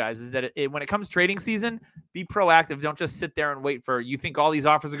tip to you guys, is that when it comes trading season, be proactive. Don't just sit there and wait for, you think all these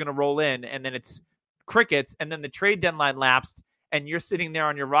offers are going to roll in and then it's crickets and then the trade deadline lapsed and you're sitting there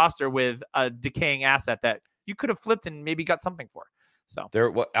on your roster with a decaying asset that you could have flipped and maybe got something for. So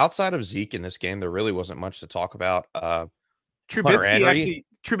outside of Zeke in this game, there really wasn't much to talk about. Trubisky was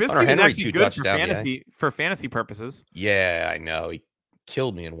actually good for fantasy purposes. Yeah, I know. He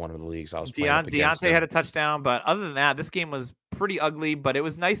killed me in one of the leagues I was playing up against. Deontay had a touchdown, but other than that, this game was pretty ugly, but it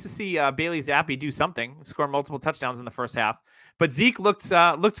was nice to see Bailey Zappi do something, score multiple touchdowns in the first half. But Zeke looked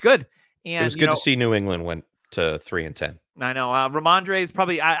good. And it was good to see New England went to 3-10. I know. Ramondre is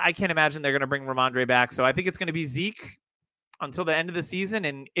probably, I can't imagine they're going to bring Ramondre back. So I think it's going to be Zeke until the end of the season.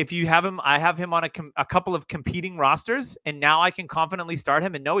 And if you have him, I have him on a couple of competing rosters, and now I can confidently start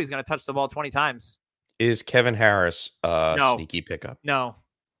him and know he's going to touch the ball 20 times. Is Kevin Harris sneaky pickup? No.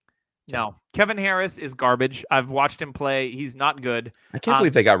 Kevin Harris is garbage. I've watched him play. He's not good. I can't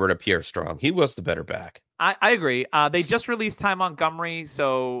believe they got rid of Pierre Strong. He was the better back. I agree. They just released Ty Montgomery.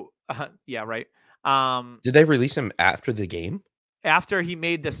 So, yeah, right. Did they release him after the game? After he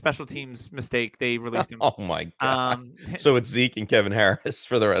made the special teams mistake, they released him. Oh, my God. So it's Zeke and Kevin Harris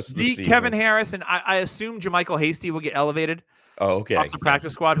for the rest of the season. Zeke, Kevin Harris, and I assume JaMychal Hasty will get elevated. Oh, okay. Off the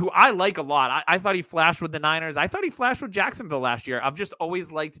practice squad, who I like a lot. I thought he flashed with the Niners. I thought he flashed with Jacksonville last year. I've just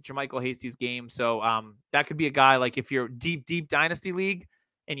always liked JaMychal Hasty's game. So that could be a guy, like if you're deep dynasty league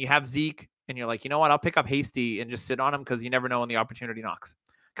and you have Zeke and you're like, you know what, I'll pick up Hasty and just sit on him because you never know when the opportunity knocks.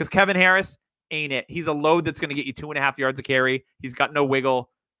 Because Kevin Harris ain't it. He's a load that's going to get you 2.5 yards a carry. He's got no wiggle.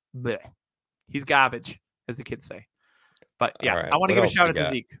 Blech. He's garbage, as the kids say. But yeah, right. I want to give a shout out to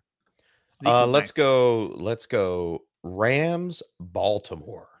Zeke. Let's go. Rams,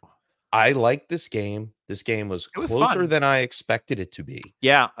 Baltimore. I like this game. This game was closer than I expected it to be.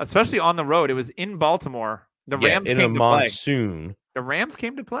 Yeah, especially on the road. It was in Baltimore. The Rams in came a to monsoon. Play. The Rams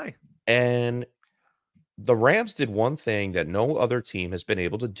came to play. And the Rams did one thing that no other team has been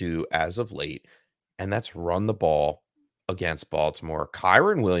able to do as of late, and that's run the ball against Baltimore.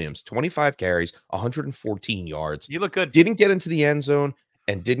 Kyren Williams, 25 carries, 114 yards. You look good. Didn't get into the end zone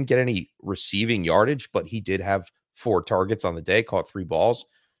and didn't get any receiving yardage, but he did have 4 targets on the day, caught 3 balls.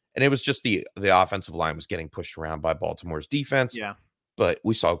 And it was just the offensive line was getting pushed around by Baltimore's defense. Yeah. But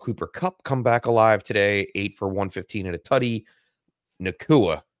we saw Cooper Kupp come back alive today, 8 for 115 and a tutty.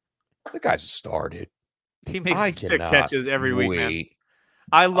 Nacua, the guy's a star, dude. He makes sick catches every week, man.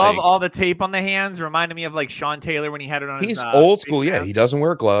 I love all the tape on the hands. Reminded me of like Sean Taylor when he had it on his He's old school. Yeah, he doesn't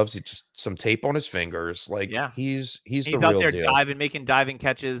wear gloves. It's just some tape on his fingers. Like, yeah. He's the out real there deal. making diving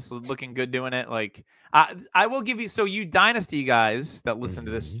catches, looking good doing it. Like, I will give you, so you dynasty guys that listen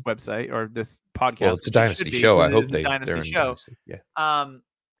to this website or this podcast. Well, it's a dynasty show. I hope they're a dynasty show. Dynasty. Yeah.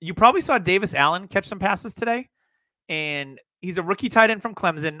 You probably saw Davis Allen catch some passes today, and he's a rookie tight end from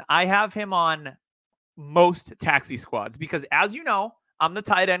Clemson. I have him on most taxi squads because, as you know, I'm the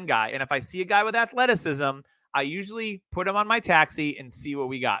tight end guy. And if I see a guy with athleticism, I usually put him on my taxi and see what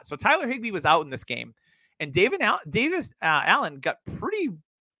we got. So Tyler Higbee was out in this game, and Davis Allen got pretty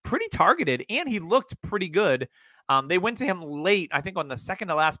targeted, and he looked pretty good. They went to him late, I think on the second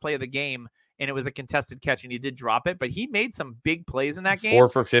to last play of the game, and it was a contested catch, and he did drop it, but he made some big plays in that game. 4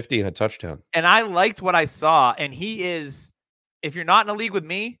 for 50 and a touchdown. And I liked what I saw, and he is, if you're not in a league with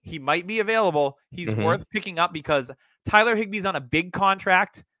me, he might be available. He's worth picking up because Tyler Higbee's on a big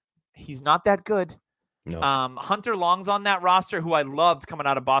contract. He's not that good. No. Hunter Long's on that roster, who I loved coming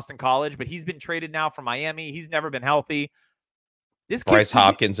out of Boston College, but he's been traded now from Miami. He's never been healthy. This kid, Bryce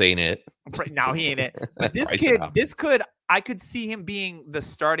Hopkins ain't it. No, he ain't it. But this I could see him being the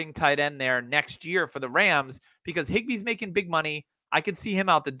starting tight end there next year for the Rams because Higbee's making big money. I could see him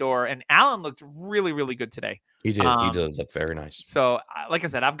out the door, and Allen looked really, really good today. He did. He did look very nice. So, like I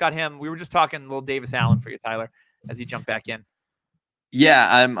said, I've got him. We were just talking little Davis Allen for you, Tyler, as he jumped back in. Yeah,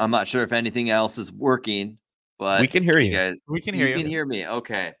 I'm not sure if anything else is working, but we can hear you guys. We can hear you. You can hear me.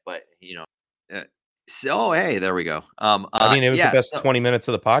 Okay, but so hey, there we go. I mean, it was the best 20 minutes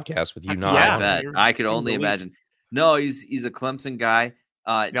of the podcast with you. I could only imagine. No, he's a Clemson guy.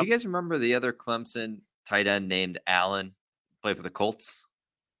 Do you guys remember the other Clemson tight end named Allen, played for the Colts?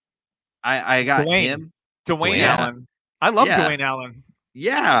 I got him. Dwayne Allen. I love Dwayne Allen.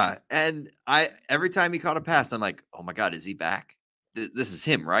 Yeah, and every time he caught a pass, I'm like, oh my god, is he back? This is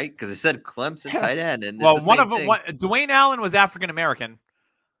him, right? Because it said Clemson tight end, and Dwayne Allen was African American.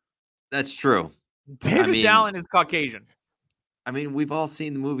 That's true. Davis Allen is Caucasian. I mean, we've all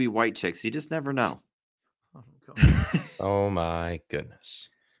seen the movie White Chicks. You just never know. Oh my goodness.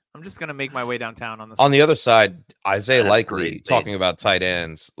 I'm just gonna make my way downtown on this. On the other side, Isaiah Likely, talking about tight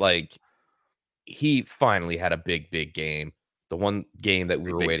ends, like he finally had a big game. The one game that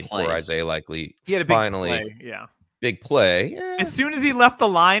we were waiting for, Isaiah Likely. He had a big play. Yeah. Big play. Yeah. As soon as he left the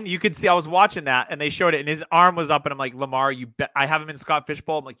line, you could see I was watching that and they showed it and his arm was up and I'm like, Lamar, I have him in Scott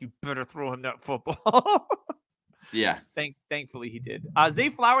Fishbowl. I'm like, you better throw him that football. Yeah. Thankfully he did. Zay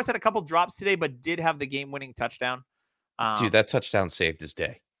Flowers had a couple drops today, but did have the game-winning touchdown. Dude, that touchdown saved his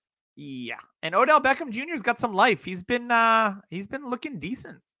day. Yeah. And Odell Beckham Jr.'s got some life. He's been looking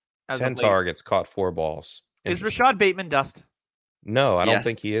decent. 10 targets, caught 4 balls. Is Rashad Bateman dust? No, I don't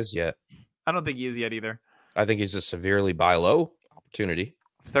think he is yet. I don't think he is yet either. I think he's a severely buy low opportunity.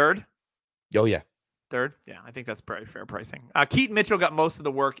 Third? Oh, yeah. Third? Yeah, I think that's pretty fair pricing. Keaton Mitchell got most of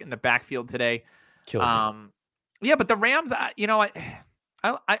the work in the backfield today. Killed me. Yeah, but the Rams, I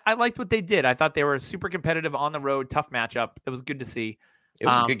liked what they did. I thought they were super competitive on the road, tough matchup. It was good to see. It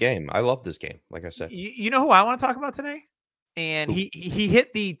was a good game. I love this game, like I said. You know who I want to talk about today? And he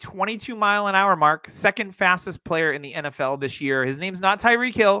hit the 22-mile-an-hour mark, second fastest player in the NFL this year. His name's not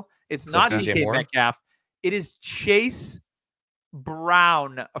Tyreek Hill. It's not DK Metcalf. It is Chase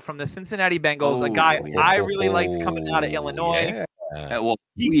Brown from the Cincinnati Bengals, a guy I really liked coming out of Illinois. Yeah. Well,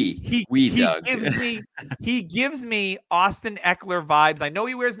 he gives me Austin Eckler vibes. I know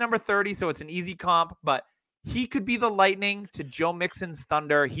he wears number 30, so it's an easy comp, but he could be the Lightning to Joe Mixon's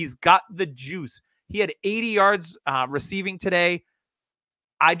Thunder. He's got the juice. He had 80 yards receiving today.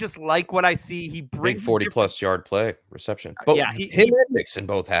 I just like what I see. He brings big 40-plus yard play reception. But him and Mixon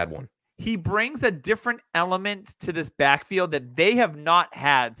both had one. He brings a different element to this backfield that they have not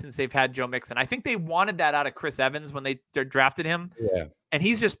had since they've had Joe Mixon. I think they wanted that out of Chris Evans when they drafted him. Yeah. And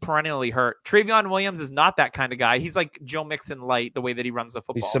he's just perennially hurt. Travion Williams is not that kind of guy. He's like Joe Mixon light, the way that he runs the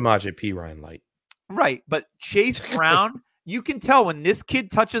football. He's Samaje Perine light. Right. But Chase Brown, you can tell when this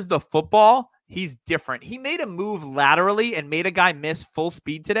kid touches the football, he's different. He made a move laterally and made a guy miss full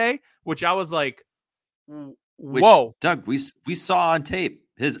speed today, which I was like, whoa. Doug, we saw on tape.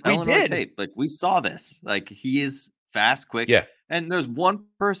 His Illinois tape, like we saw this, like he is fast, quick. Yeah. And there's one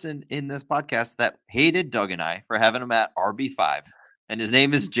person in this podcast that hated Doug and I for having him at RB5, and his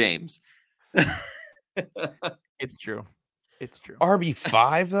name is James. It's true. It's true.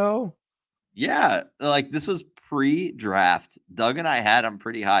 RB5 though? Yeah. Like this was pre-draft. Doug and I had him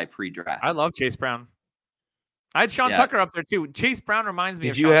pretty high pre-draft. I love Chase Brown. I had Sean Tucker up there too. Chase Brown reminds me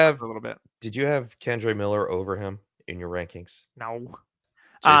of Sean Tucker a little bit. Did you have Kendre Miller over him in your rankings? No.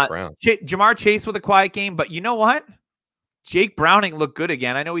 Chase Brown. Jamar Chase with a quiet game, but you know what? Jake Browning looked good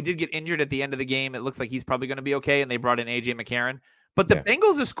again. I know he did get injured at the end of the game. It looks like he's probably going to be okay, and they brought in A.J. McCarron. But the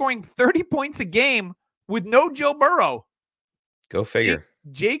Bengals are scoring 30 points a game with no Joe Burrow. Go figure.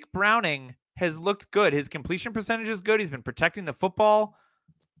 Jake Browning has looked good. His completion percentage is good. He's been protecting the football.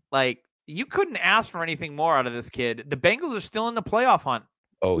 Like, you couldn't ask for anything more out of this kid. The Bengals are still in the playoff hunt.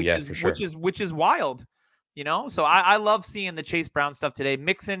 Oh, yeah, for sure. Which is wild. You know, so I love seeing the Chase Brown stuff today.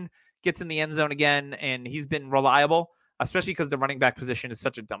 Mixon gets in the end zone again, and he's been reliable, especially because the running back position is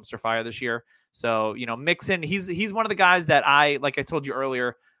such a dumpster fire this year. So, you know, Mixon, he's one of the guys that like I told you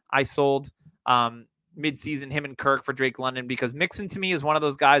earlier, I sold mid-season him and Kirk for Drake London because Mixon to me is one of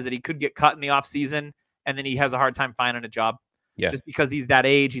those guys that he could get cut in the offseason, and then he has a hard time finding a job. Yeah. Just because he's that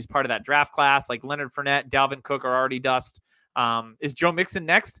age, he's part of that draft class. Like Leonard Fournette, Dalvin Cook are already dust. Is Joe Mixon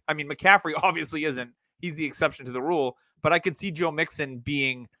next? I mean, McCaffrey obviously isn't. He's the exception to the rule, but I could see Joe Mixon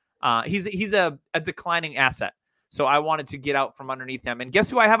being he's a declining asset. So I wanted to get out from underneath him. And guess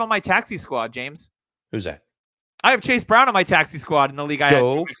who I have on my taxi squad, James? Who's that? I have Chase Brown on my taxi squad in the league.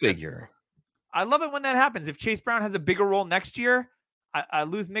 Go figure. I love it when that happens. If Chase Brown has a bigger role next year, I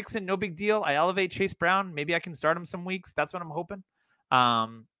lose Mixon, no big deal. I elevate Chase Brown. Maybe I can start him some weeks. That's what I'm hoping.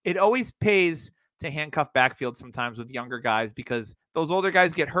 It always pays to handcuff backfield sometimes with younger guys because those older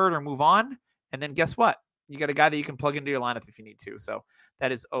guys get hurt or move on. And then guess what? You got a guy that you can plug into your lineup if you need to. So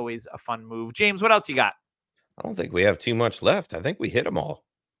that is always a fun move. James, what else you got? I don't think we have too much left. I think we hit them all.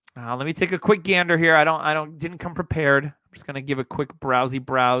 Let me take a quick gander here. Didn't come prepared. I'm just gonna give a quick browse.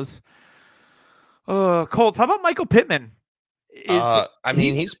 Colts. How about Michael Pittman?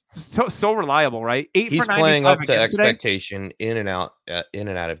 He's so reliable, right? He's playing up to expectation today. in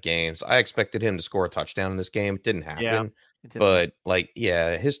and out of games. I expected him to score a touchdown in this game. It didn't happen. But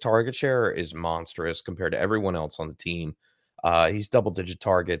his target share is monstrous compared to everyone else on the team. He's double-digit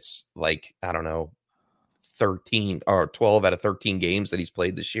targets, 13 or 12 out of 13 games that he's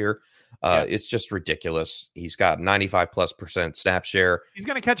played this year. It's just ridiculous. He's got 95+% snap share. He's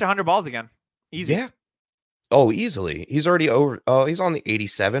going to catch 100 balls again. Easy. Yeah. Oh, easily. He's already over. Oh, he's on the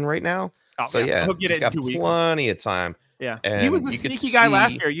 87 right now. Oh, so he'll get it in 2 weeks. Plenty of time. Yeah. And he was a sneaky guy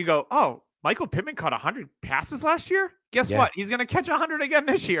last year. You go, oh, Michael Pittman caught 100 passes last year. Guess what? He's going to catch 100 again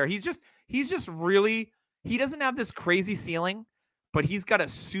this year. He's just really, he doesn't have this crazy ceiling, but he's got a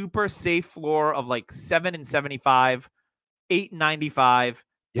super safe floor of 7-75, 8-95,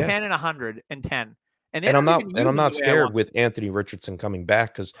 10-110. And I'm not scared with Anthony Richardson coming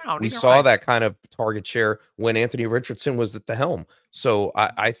back because we saw that kind of target share when Anthony Richardson was at the helm. So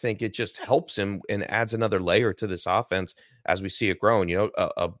I think it just helps him and adds another layer to this offense as we see it growing.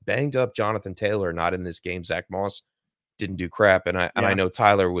 A banged up Jonathan Taylor not in this game. Zach Moss didn't do crap, and I know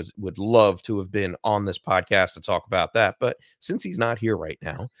Tyler would love to have been on this podcast to talk about that, but since he's not here right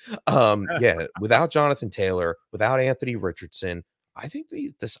now, without Jonathan Taylor, without Anthony Richardson, I think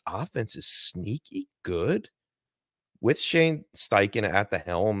this offense is sneaky good with Shane Steichen at the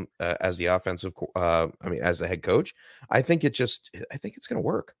helm as the as the head coach. I think it's going to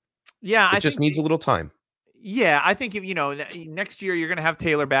work. Yeah, it just needs a little time. Yeah, I think next year you're going to have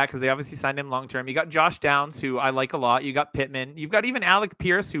Taylor back because they obviously signed him long term. You got Josh Downs, who I like a lot. You got Pittman. You've got even Alec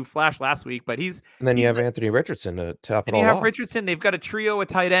Pierce, who flashed last week, but and then you have Anthony Richardson to top it all off. You have Richardson. They've got a trio of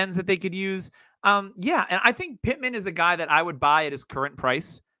tight ends that they could use. And I think Pittman is a guy that I would buy at his current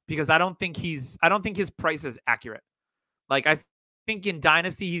price because I don't think his price is accurate. I think in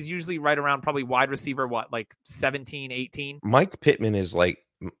Dynasty he's usually right around probably wide receiver 17, 18. Michael Pittman is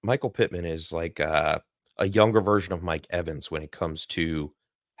like a younger version of Mike Evans when it comes to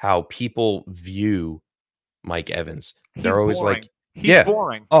how people view Mike Evans. They're always boring. He's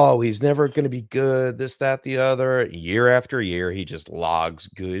boring. Oh, he's never going to be good. This, that, the other. Year after year, he just logs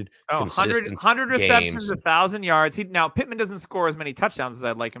good, consistent 100 receptions, 1,000 yards. Now Pittman doesn't score as many touchdowns as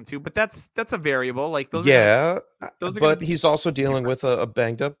I'd like him to, but that's a variable. But he's also dealing with a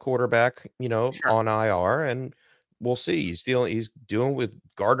banged up quarterback, on IR, and we'll see. He's doing with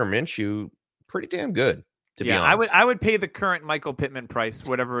Gardner Minshew pretty damn good. To be honest. I would pay the current Michael Pittman price,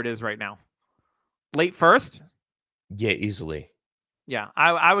 whatever it is right now. Late first? Yeah, easily. Yeah,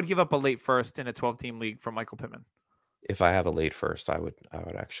 I would give up a late first in a 12-team league for Michael Pittman. If I have a late first, I would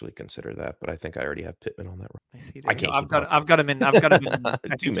actually consider that, but I think I already have Pittman on that. I see. I can't. I've got him in. I've got him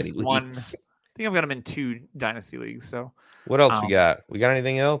in too many leagues. One. I think I've got him in 2 dynasty leagues. So what else we got? We got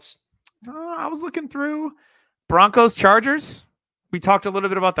anything else? I was looking through Broncos Chargers. We talked a little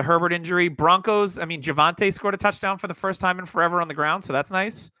bit about the Herbert injury. Broncos, Javonte scored a touchdown for the first time in forever on the ground, so that's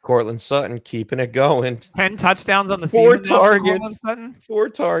nice. Cortland Sutton keeping it going. 10 touchdowns on the season. 4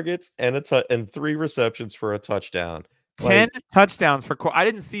 targets and 3 receptions for a touchdown. 10 touchdowns for I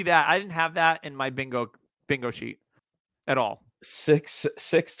didn't see that. I didn't have that in my bingo sheet at all. 6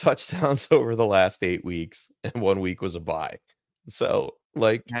 touchdowns over the last 8 weeks, and 1 week was a bye. So,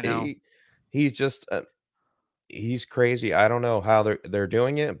 I know. He's just he's crazy. I don't know how they're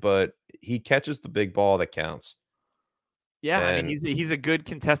doing it, but he catches the big ball that counts. Yeah, he's a good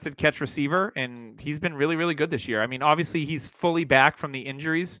contested catch receiver, and he's been really, really good this year. Obviously he's fully back from the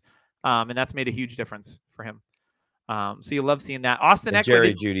injuries, and that's made a huge difference for him. So you love seeing that. Austin Eckler.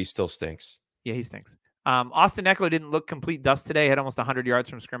 Jerry Jeudy still stinks. Yeah, he stinks. Austin Eckler didn't look complete dust today. He had almost 100 yards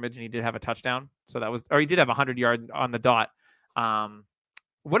from scrimmage, and he did have a touchdown. So he did have 100 yard on the dot.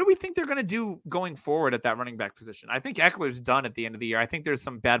 What do we think they're going to do going forward at that running back position? I think Eckler's done at the end of the year. I think there's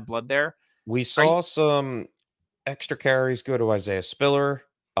some bad blood there. We saw some extra carries go to Isaiah Spiller.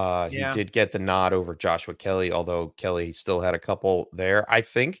 He did get the nod over Joshua Kelly, although Kelly still had a couple there. I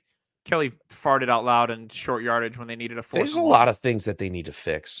think Kelly farted out loud in short yardage when they needed a 4th. There's a lot of things that they need to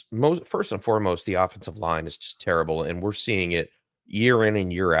fix. First and foremost, the offensive line is just terrible, and we're seeing it year in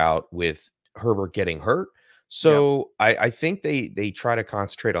and year out with Herbert getting hurt. So I think they try to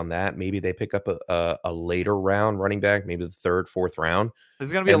concentrate on that. Maybe they pick up a later round running back, maybe the 3rd, 4th round.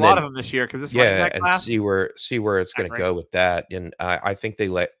 There's going to be a lot of them this year because this running back class. See where it's going to go with that. And I think they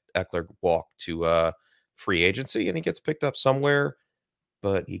let Eckler walk to free agency, and he gets picked up somewhere.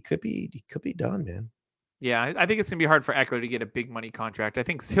 But he could be done, man. Yeah, I think it's gonna be hard for Eckler to get a big money contract. I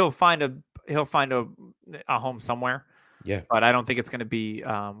think he'll find a home somewhere. Yeah, but I don't think it's going to be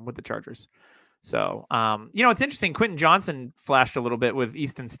with the Chargers. So, it's interesting. Quentin Johnson flashed a little bit with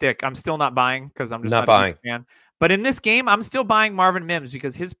Easton Stick. I'm still not buying because I'm just not buying. A fan. But in this game, I'm still buying Marvin Mims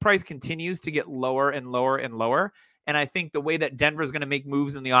because his price continues to get lower and lower and lower. And I think the way that Denver's going to make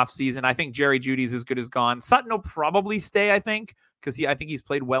moves in the offseason, I think Jerry Jeudy's as good as gone. Sutton will probably stay, I think, because I think he's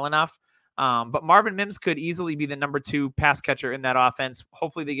played well enough. But Marvin Mims could easily be the number 2 pass catcher in that offense.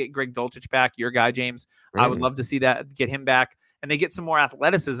 Hopefully they get Greg Dulcich back, your guy, James. I would love to see that, get him back. And they get some more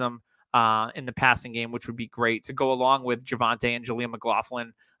athleticism in the passing game, which would be great to go along with Javonte and Jaleel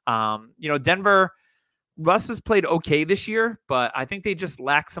McLaughlin. Denver, Russ has played okay this year, but I think they just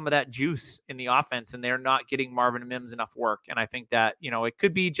lack some of that juice in the offense, and they're not getting Marvin Mims enough work. And I think that, it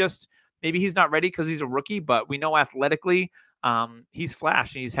could be just maybe he's not ready because he's a rookie, but we know athletically he's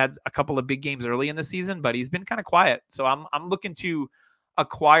flashed. He's had a couple of big games early in the season, but he's been kind of quiet. So I'm looking to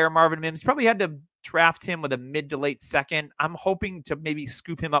acquire Marvin Mims. Probably had to draft him with a mid to late second. I'm hoping to maybe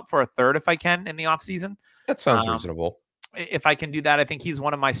scoop him up for a third if I can in the offseason. That sounds reasonable. If I can do that, I think he's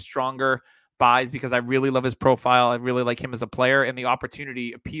one of my stronger buys because I really love his profile. I really like him as a player, and the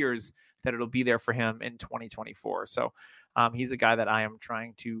opportunity appears that it'll be there for him in 2024. So he's a guy that I am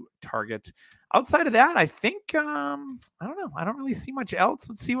trying to target. Outside of that, I think, I don't know. I don't really see much else.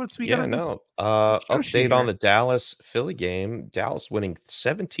 Let's see what we got. Update on the Dallas-Philly game. Dallas winning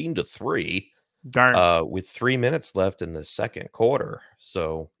 17-3. Darn. With 3 minutes left in the second quarter.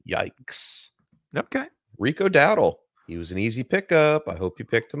 So, yikes. Okay. Rico Dowdle. He was an easy pickup. I hope you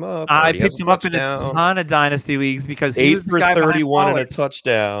picked him up. I picked him up in a ton of dynasty leagues because he was the guy 31 and a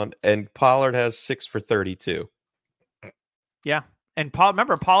touchdown, and Pollard has 6 for 32. Yeah. And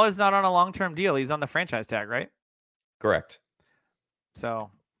Pollard's not on a long-term deal. He's on the franchise tag, right? Correct.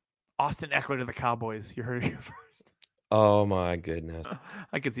 So, Austin Eckler to the Cowboys. You heard it here first. Oh, my goodness.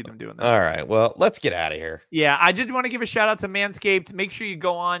 I could see them doing that. All right. Well, let's get out of here. Yeah, I did want to give a shout out to Manscaped. Make sure you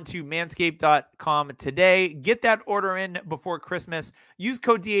go on to manscaped.com today. Get that order in before Christmas. Use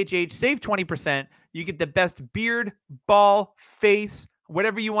code DHH. Save 20%. You get the best beard, ball, face,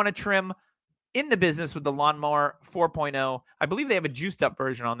 whatever you want to trim in the business with the Lawnmower 4.0. I believe they have a juiced up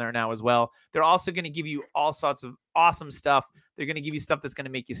version on there now as well. They're also going to give you all sorts of awesome stuff. They're going to give you stuff that's going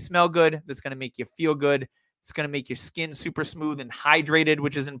to make you smell good, that's going to make you feel good. It's going to make your skin super smooth and hydrated,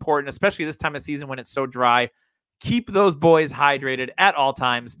 which is important, especially this time of season when it's so dry. Keep those boys hydrated at all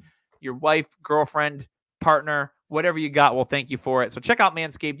times. Your wife, girlfriend, partner, whatever you got will thank you for it. So check out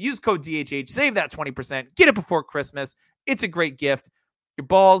Manscaped. Use code DHH. Save that 20%. Get it before Christmas. It's a great gift. Your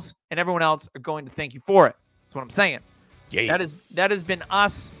balls and everyone else are going to thank you for it. That's what I'm saying. Yeah. That has been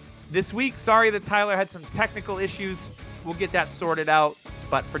us this week. Sorry that Tyler had some technical issues. We'll get that sorted out.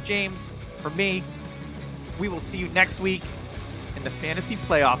 But for James, for me, we will see you next week in the fantasy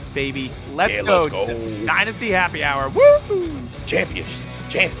playoffs, baby. Let's go. Dynasty Happy Hour. Woo! Champions.